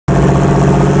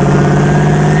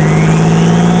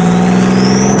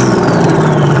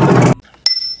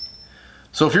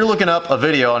So if you're looking up a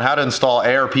video on how to install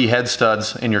ARP head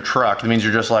studs in your truck, that means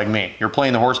you're just like me. You're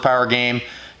playing the horsepower game,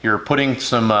 you're putting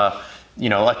some, you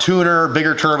know, a tuner,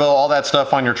 bigger turbo, all that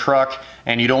stuff on your truck,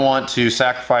 and you don't want to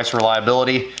sacrifice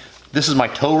reliability. This is my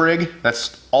tow rig.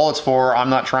 That's all it's for.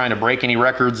 I'm not trying to break any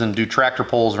records and do tractor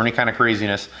pulls or any kind of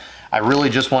craziness. I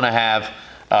really just want to have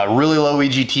really low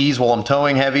EGTs while I'm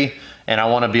towing heavy, and I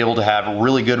want to be able to have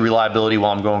really good reliability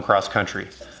while I'm going cross country.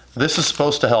 This is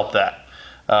supposed to help that.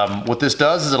 What this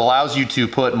does is it allows you to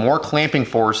put more clamping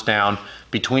force down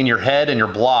between your head and your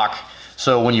block,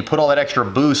 so when you put all that extra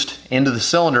boost into the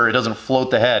cylinder, it doesn't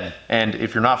float the head. And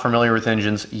if you're not familiar with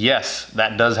engines, yes,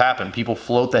 that does happen. People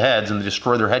float the heads and they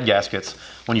destroy their head gaskets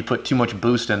when you put too much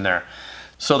boost in there.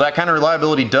 So that kind of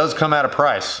reliability does come at a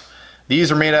price.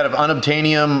 These are made out of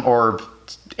unobtainium or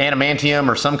adamantium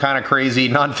or some kind of crazy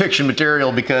non-fiction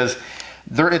material, because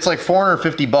it's like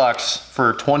 450 bucks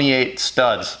for 28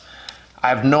 studs. I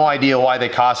have no idea why they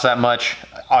cost that much.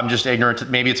 I'm just ignorant.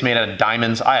 Maybe it's made out of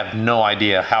diamonds. I have no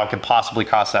idea how it could possibly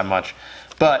cost that much.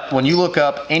 But when you look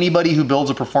up anybody who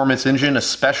builds a performance engine,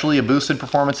 especially a boosted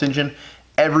performance engine,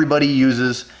 everybody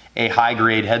uses a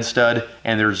high-grade head stud,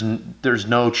 and there's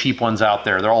no cheap ones out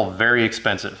there. They're all very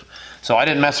expensive. So I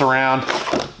didn't mess around.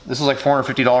 This is like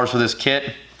 $450 for this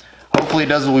kit. Hopefully it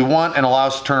does what we want and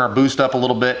allows us to turn our boost up a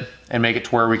little bit and make it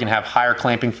to where we can have higher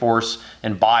clamping force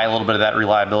and buy a little bit of that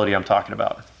reliability I'm talking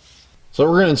about. So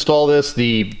we're going to install this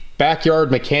the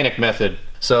backyard mechanic method.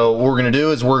 So what we're going to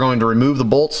do is we're going to remove the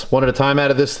bolts one at a time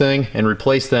out of this thing and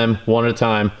replace them one at a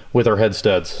time with our head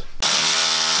studs.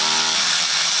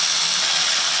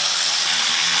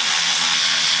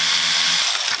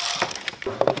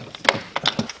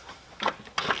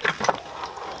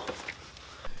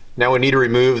 Now we need to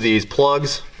remove these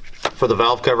plugs for the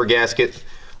valve cover gasket,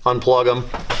 unplug them,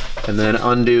 and then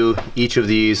undo each of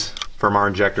these from our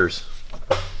injectors.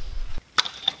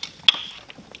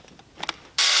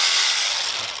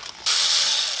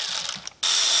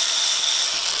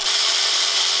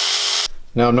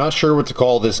 Now I'm not sure what to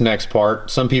call this next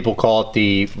part. Some people call it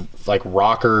the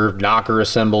rocker knocker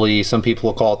assembly. Some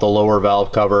people call it the lower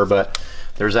valve cover, but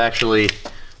there's actually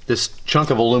this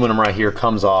chunk of aluminum right here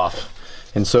comes off.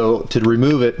 And so to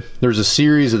remove it, there's a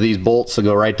series of these bolts that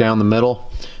go right down the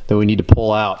middle that we need to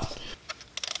pull out.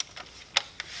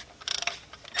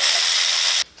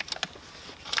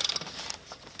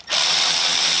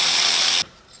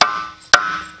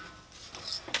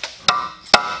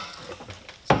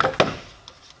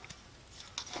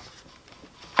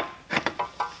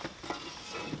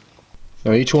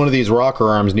 Now each one of these rocker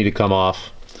arms need to come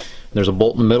off. There's a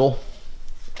bolt in the middle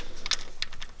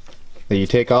that you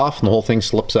take off and the whole thing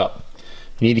slips up.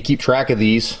 You need to keep track of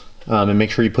these and make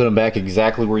sure you put them back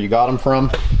exactly where you got them from.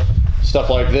 Stuff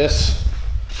like this,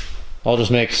 I'll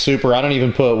just make super, I don't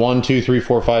even put 1, 2, 3,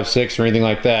 4, 5, 6 or anything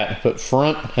like that. Put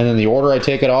front, and then the order I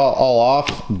take it all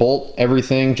off, bolt,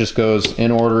 everything just goes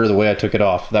in order the way I took it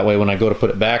off. That way when I go to put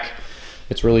it back,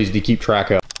 it's really easy to keep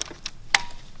track of.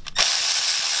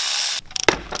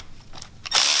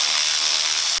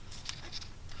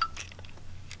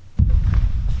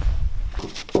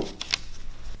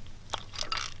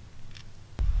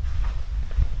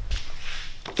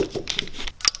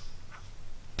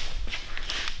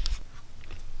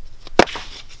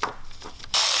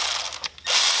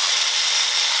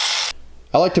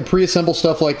 I like to pre-assemble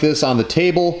stuff like this on the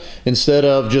table instead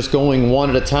of just going one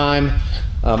at a time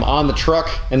on the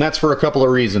truck, and that's for a couple of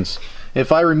reasons.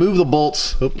 If I remove the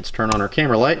bolts, let's turn on our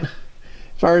camera light.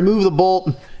 If I remove the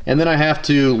bolt and then I have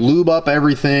to lube up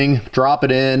everything, drop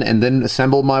it in, and then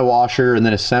assemble my washer and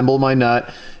then assemble my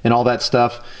nut and all that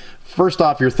stuff, first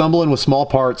off, you're fumbling with small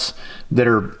parts that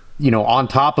are, you know, on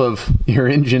top of your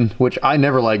engine, which I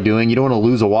never like doing. You don't want to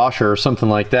lose a washer or something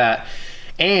like that.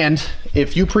 And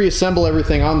if you pre-assemble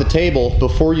everything on the table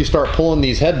before you start pulling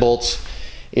these head bolts,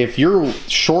 if you're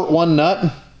short one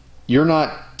nut, you're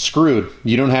not screwed.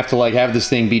 You don't have to have this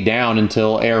thing be down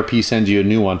until ARP sends you a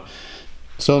new one.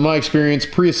 So in my experience,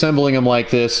 pre-assembling them like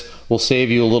this will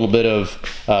save you a little bit of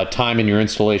time in your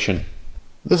installation.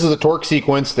 This is a torque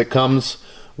sequence that comes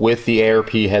with the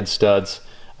ARP head studs.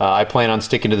 I plan on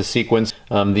sticking to the sequence.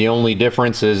 The only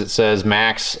difference is it says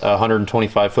max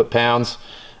 125 foot-pounds.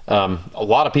 A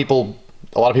lot of people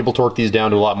torque these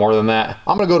down to a lot more than that.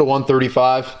 I'm gonna go to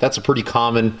 135. That's a pretty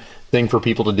common thing for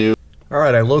people to do. All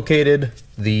right, I located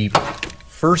the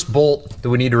first bolt that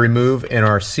we need to remove in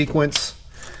our sequence,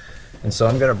 and so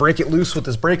I'm gonna break it loose with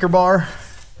this breaker bar.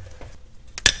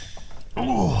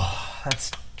 Ooh,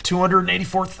 that's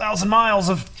 284,000 miles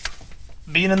of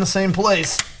being in the same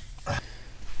place.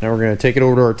 Now we're gonna take it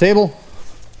over to our table.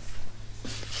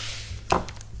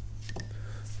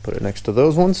 Put Put it next to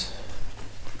those ones.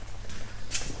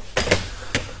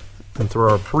 And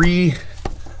throw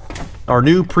our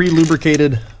new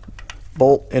pre-lubricated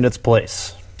bolt in its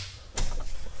place.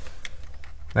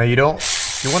 Now you want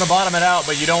to bottom it out,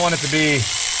 but you don't want it to be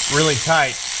really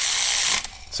tight.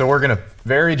 So we're going to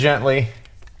very gently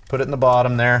put it in the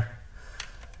bottom there,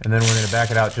 and then we're going to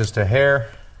back it out just a hair.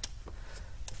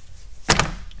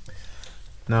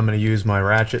 Now I'm going to use my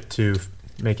ratchet to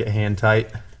make it hand tight.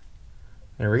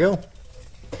 There we go.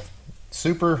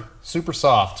 Super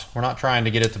soft. We're not trying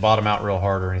to get it to bottom out real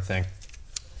hard or anything.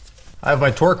 I have my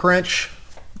torque wrench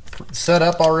set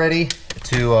up already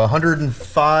to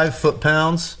 105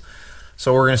 foot-pounds.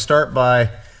 So we're going to start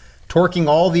by torquing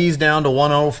all these down to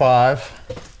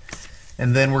 105,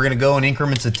 and then we're going to go in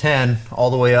increments of 10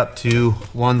 all the way up to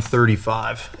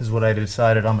 135 is what I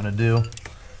decided I'm going to do.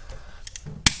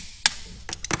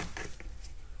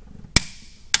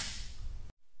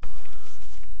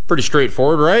 Pretty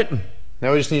straightforward, right?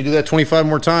 Now we just need to do that 25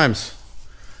 more times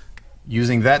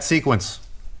using that sequence.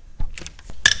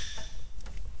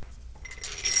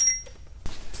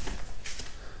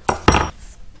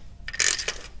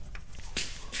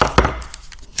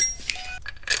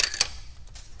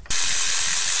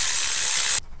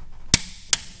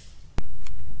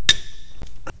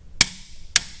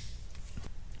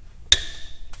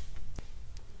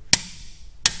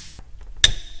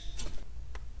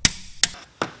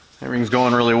 Everything's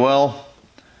going really well.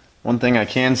 One thing I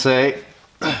can say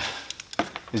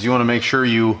is you want to make sure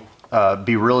you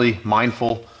be really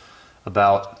mindful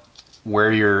about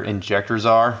where your injectors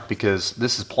are, because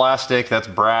this is plastic, that's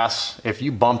brass. If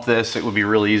you bump this, it would be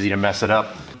really easy to mess it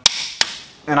up.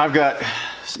 And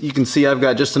you can see I've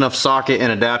got just enough socket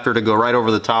and adapter to go right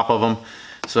over the top of them.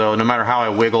 So no matter how I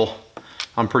wiggle,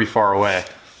 I'm pretty far away.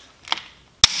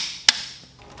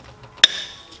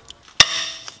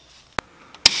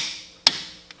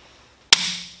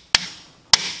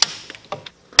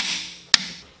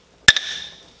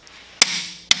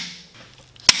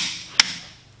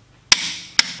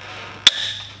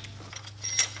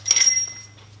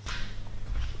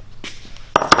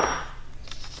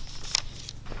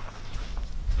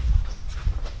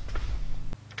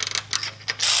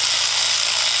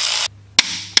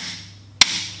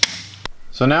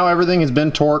 So now everything has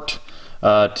been torqued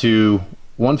to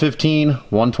 115,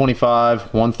 125,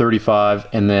 135,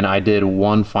 and then I did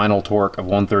one final torque of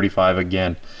 135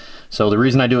 again. So the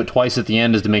reason I do it twice at the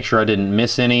end is to make sure I didn't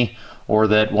miss any, or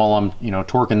that while I'm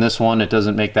torquing this one, it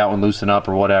doesn't make that one loosen up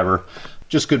or whatever.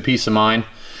 Just good peace of mind.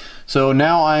 So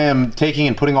now I am taking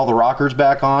and putting all the rockers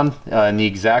back on in the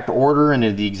exact order and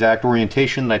in the exact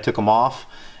orientation that I took them off,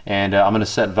 and I'm going to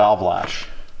set valve lash.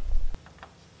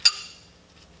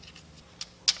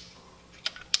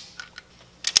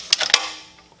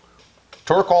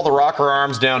 Torque all the rocker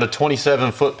arms down to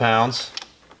 27 foot-pounds.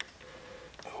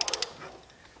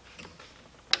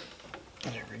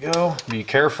 There we go. Be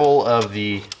careful of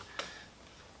the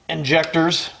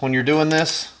injectors when you're doing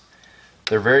this.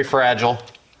 They're very fragile,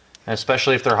 and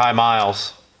especially if they're high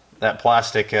miles, that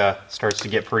plastic starts to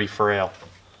get pretty frail.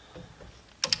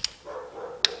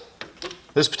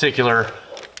 This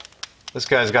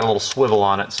guy's got a little swivel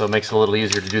on it, so it makes it a little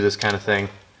easier to do this kind of thing.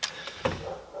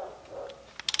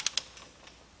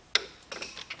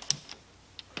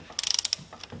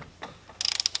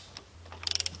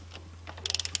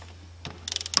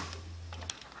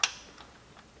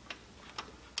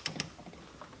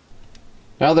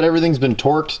 Now that everything's been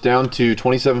torqued down to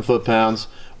 27 foot-pounds,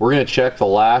 we're going to check the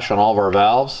lash on all of our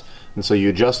valves. And so you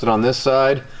adjust it on this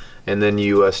side, and then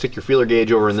you stick your feeler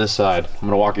gauge over in this side. I'm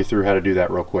going to walk you through how to do that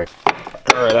real quick.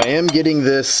 Alright, I am getting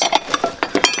this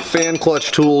fan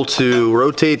clutch tool to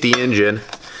rotate the engine.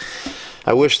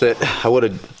 I wish that I would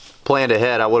have planned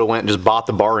ahead. I would have went and just bought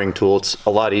the barring tool. It's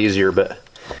a lot easier, but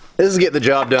this is getting the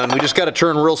job done. We just got to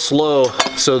turn real slow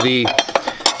so the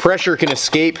pressure can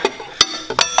escape.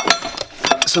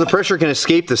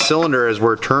 The cylinder as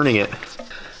we're turning it.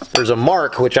 There's a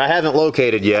mark, which I haven't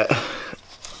located yet.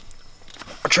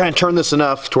 I'll try and turn this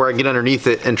enough to where I can get underneath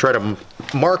it and try to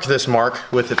mark this mark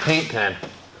with the paint pen.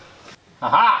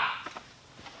 Aha!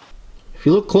 If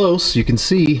you look close, you can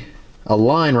see a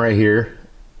line right here,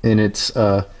 and it's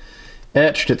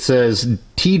etched. It says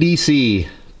TDC,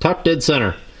 top dead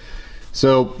center.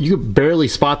 So you could barely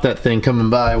spot that thing coming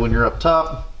by when you're up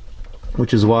top,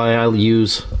 which is why I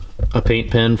use a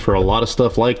paint pen for a lot of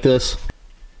stuff like this.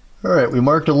 Alright, we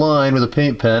marked a line with a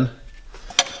paint pen.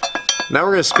 Now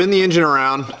we're going to spin the engine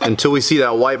around until we see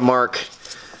that white mark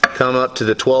come up to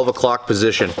the 12 o'clock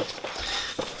position.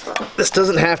 This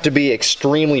doesn't have to be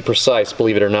extremely precise,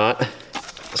 believe it or not.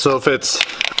 So if it's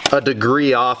a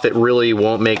degree off, it really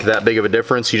won't make that big of a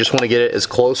difference. You just want to get it as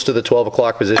close to the 12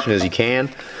 o'clock position as you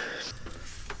can.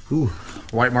 Ooh,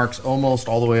 white mark's almost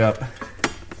all the way up.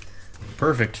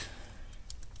 Perfect.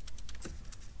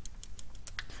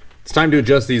 It's time to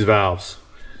adjust these valves.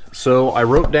 So I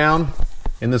wrote down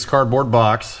in this cardboard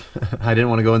box, I didn't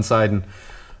want to go inside and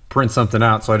print something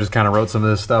out, so I just kind of wrote some of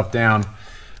this stuff down.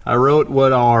 I wrote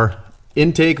what our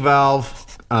intake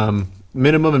valve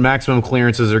minimum and maximum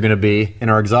clearances are going to be, and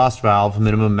our exhaust valve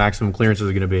minimum and maximum clearances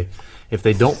are going to be. If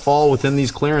they don't fall within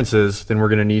these clearances, then we're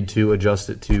going to need to adjust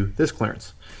it to this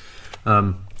clearance.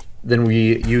 Then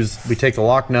we take the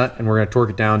lock nut and we're going to torque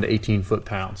it down to 18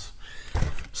 foot-pounds.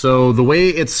 So the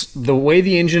way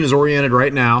the engine is oriented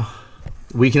right now,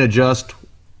 we can adjust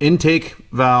intake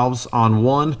valves on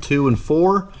 1, 2, and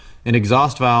 4, and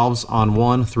exhaust valves on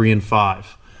 1, 3, and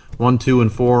 5. 1, 2,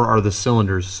 and 4 are the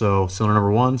cylinders. So cylinder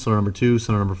number 1, cylinder number 2,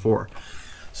 cylinder number 4.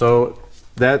 So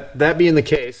that being the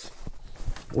case,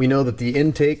 we know that the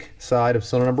intake side of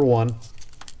cylinder number 1,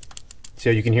 see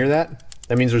how you can hear that?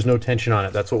 That means there's no tension on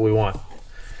it. That's what we want.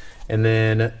 And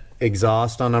then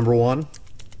exhaust on number 1,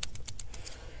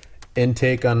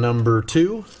 intake on number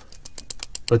 2,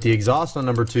 but the exhaust on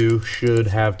number 2 should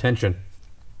have tension.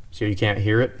 So you can't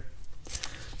hear it.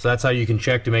 So that's how you can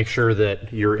check to make sure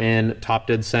that you're in top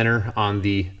dead center on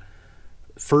the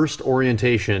first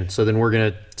orientation. So then we're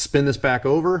going to spin this back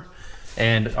over,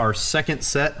 and our second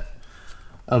set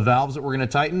of valves that we're going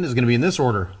to tighten is going to be in this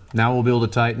order. Now we'll be able to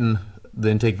tighten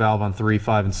the intake valve on 3,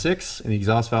 5, and 6, and the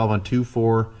exhaust valve on 2,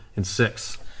 4, and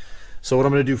 6. So what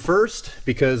I'm going to do first,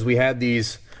 because we had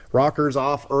these rockers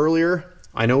off earlier,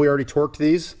 I know we already torqued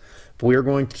these, but we are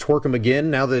going to torque them again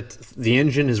now that the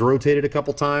engine has rotated a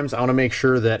couple times. I want to make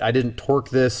sure that I didn't torque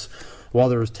this while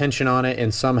there was tension on it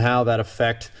and somehow that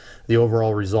affect the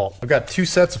overall result. I've got 2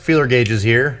 sets of feeler gauges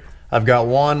here. I've got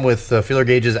one with the feeler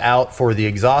gauges out for the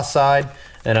exhaust side,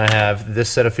 and I have this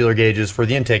set of feeler gauges for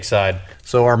the intake side.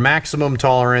 So our maximum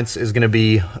tolerance is going to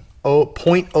be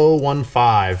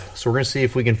 0.015. So we're going to see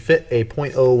if we can fit a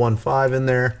 0.015 in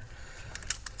there.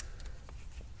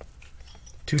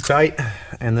 Too tight.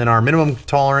 And then our minimum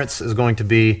tolerance is going to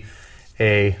be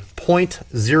a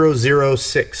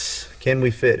 0.006. Can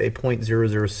we fit a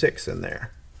 0.006 in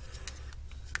there?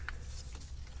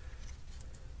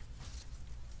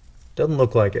 Doesn't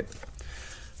look like it.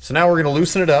 So now we're going to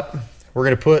loosen it up. We're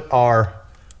going to put our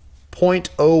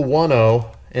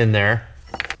 0.010 in there.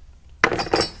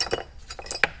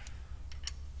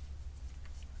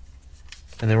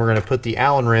 And then we're going to put the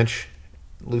Allen wrench,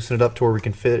 loosen it up to where we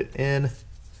can fit it in.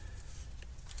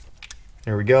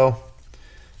 There we go.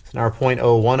 So now our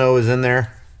 0.010 is in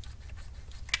there.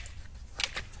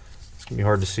 It's going to be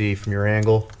hard to see from your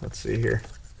angle. Let's see here.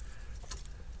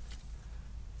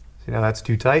 See, now that's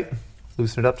too tight.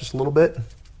 Loosen it up just a little bit.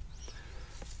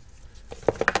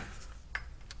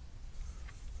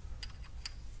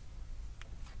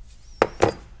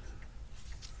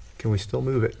 Can we still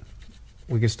move it?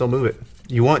 We can still move it.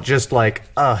 You want just like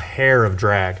a hair of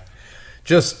drag.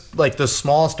 Just like the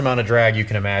smallest amount of drag you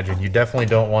can imagine. You definitely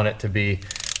don't want it to be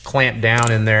clamped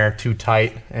down in there too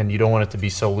tight, and you don't want it to be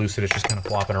so loose that it's just kind of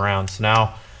flopping around. So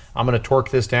now I'm going to torque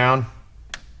this down.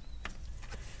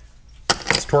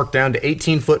 It's torqued down to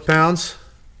 18 foot-pounds.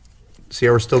 See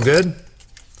how we're still good?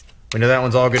 We know that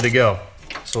one's all good to go.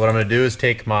 So what I'm going to do is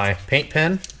take my paint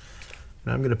pen,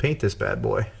 and I'm going to paint this bad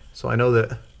boy so I know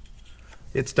that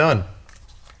it's done.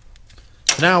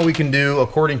 Now we can do,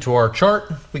 according to our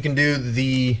chart, we can do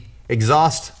the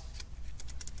exhaust.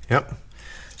 Yep.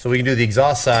 So we can do the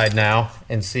exhaust side now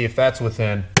and see if that's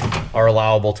within our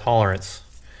allowable tolerance.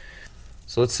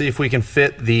 So let's see if we can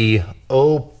fit the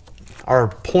our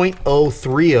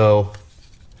 0.030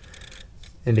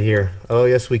 into here. Oh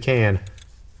yes, we can.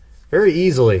 Very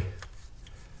easily.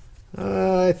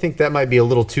 I think that might be a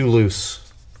little too loose.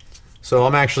 So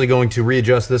I'm actually going to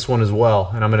readjust this one as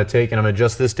well, and I'm going to take and I'm going to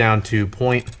adjust this down to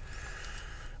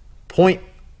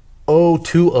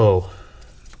 0.020.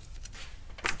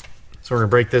 So we're going to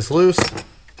break this loose. Going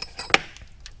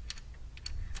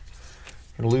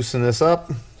to loosen this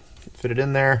up, fit it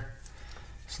in there,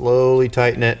 slowly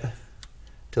tighten it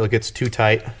until it gets too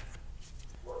tight.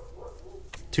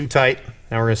 Too tight.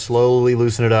 Now we're going to slowly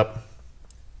loosen it up.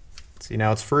 See,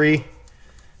 now it's free.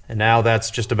 And now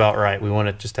that's just about right. We want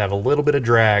it just to have a little bit of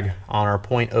drag on our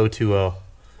 0.020.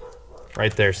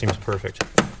 Right there, seems perfect.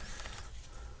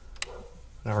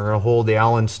 Now we're going to hold the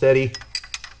Allen steady,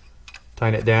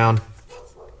 tighten it down.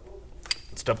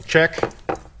 Let's double check.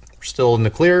 We're still in the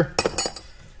clear.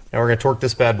 Now we're going to torque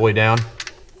this bad boy down.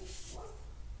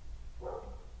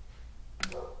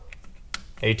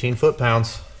 18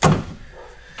 foot-pounds.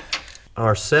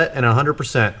 are set and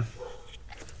 100%.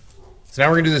 So now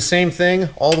we're gonna do the same thing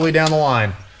all the way down the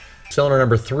line. Cylinder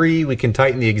number 3, we can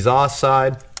tighten the exhaust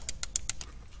side.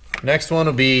 Next one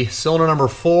will be cylinder number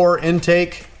 4,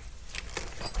 intake.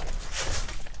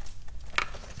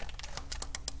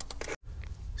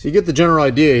 So you get the general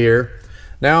idea here.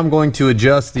 Now I'm going to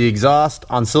adjust the exhaust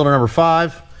on cylinder number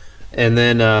 5 and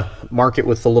then mark it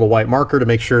with the little white marker to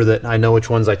make sure that I know which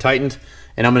ones I tightened.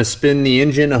 And I'm going to spin the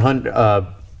engine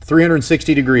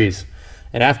 360 degrees.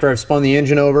 And after I've spun the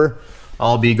engine over,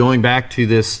 I'll be going back to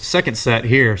this second set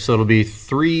here. So it'll be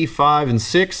 3, 5, and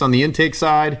 6 on the intake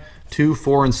side, 2,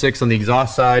 4, and 6 on the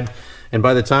exhaust side. And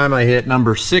by the time I hit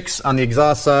number 6 on the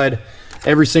exhaust side,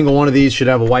 every single one of these should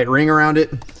have a white ring around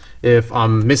it. If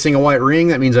I'm missing a white ring,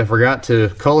 that means I forgot to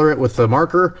color it with the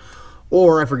marker,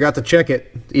 or I forgot to check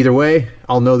it. Either way,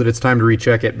 I'll know that it's time to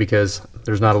recheck it because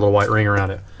there's not a little white ring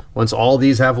around it. Once all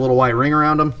these have a little white ring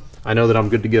around them, I know that I'm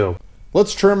good to go.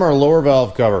 Let's trim our lower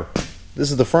valve cover.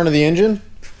 This is the front of the engine.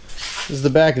 This is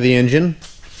the back of the engine.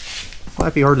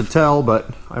 Might be hard to tell, but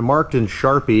I marked in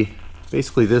Sharpie.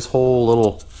 Basically, this whole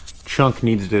little chunk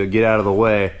needs to get out of the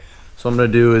way. So what I'm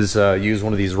going to do is use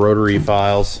one of these rotary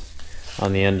files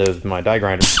on the end of my die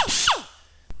grinder.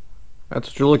 That's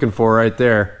what you're looking for right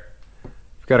there.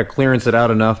 You've got to clearance it out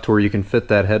enough to where you can fit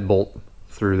that head bolt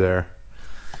through there.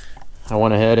 I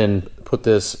went ahead and put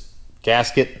this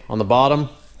gasket on the bottom,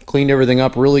 cleaned everything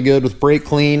up really good with brake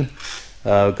clean.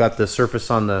 Got the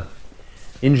surface on the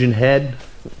engine head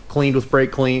cleaned with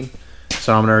brake clean.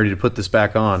 So I'm ready to put this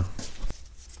back on.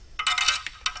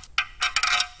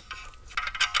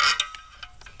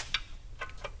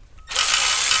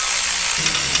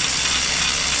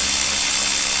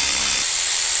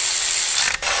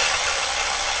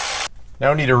 Now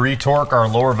we need to retorque our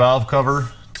lower valve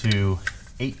cover to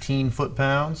 18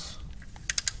 foot-pounds.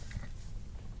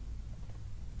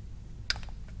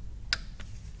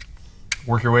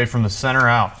 Work your way from the center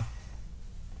out.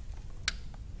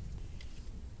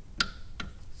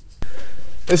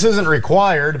 This isn't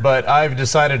required, but I've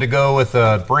decided to go with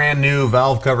a brand new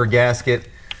valve cover gasket.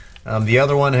 The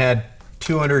other one had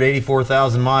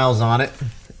 284,000 miles on it.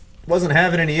 Wasn't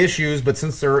having any issues, but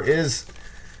since there is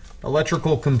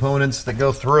electrical components that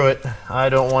go through it, I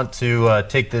don't want to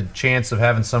take the chance of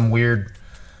having some weird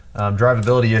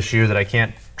drivability issue that I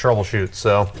can't troubleshoot.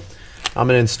 So I'm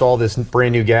going to install this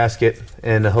brand new gasket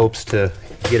in the hopes to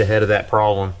get ahead of that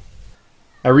problem.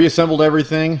 I reassembled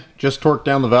everything, just torqued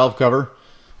down the valve cover.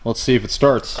 Let's see if it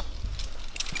starts.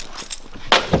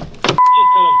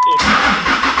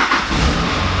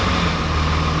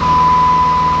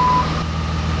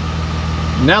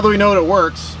 Now that we know it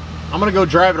works, I'm gonna go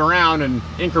drive it around and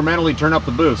incrementally turn up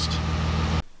the boost.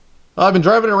 I've been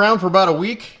driving it around for about a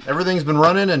week. Everything's been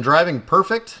running and driving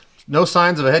perfect. No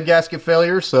signs of a head gasket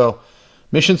failure, so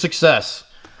mission success.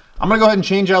 I'm gonna go ahead and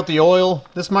change out the oil.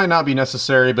 This might not be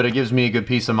necessary, but it gives me a good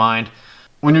peace of mind.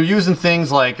 When you're using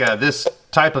things like this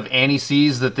type of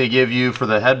anti-seize that they give you for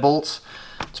the head bolts,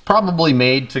 it's probably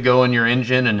made to go in your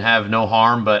engine and have no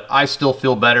harm, but I still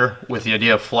feel better with the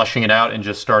idea of flushing it out and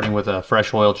just starting with a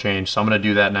fresh oil change, so I'm going to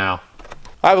do that now.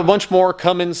 I have a bunch more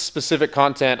Cummins specific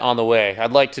content on the way.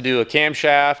 I'd like to do a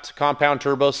camshaft, compound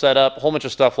turbo setup, a whole bunch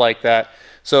of stuff like that.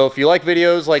 So if you like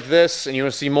videos like this and you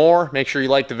want to see more, make sure you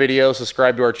like the video,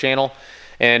 subscribe to our channel,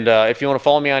 and if you want to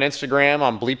follow me on Instagram,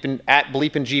 I'm at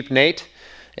BleepinJeepNate,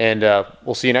 and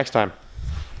we'll see you next time.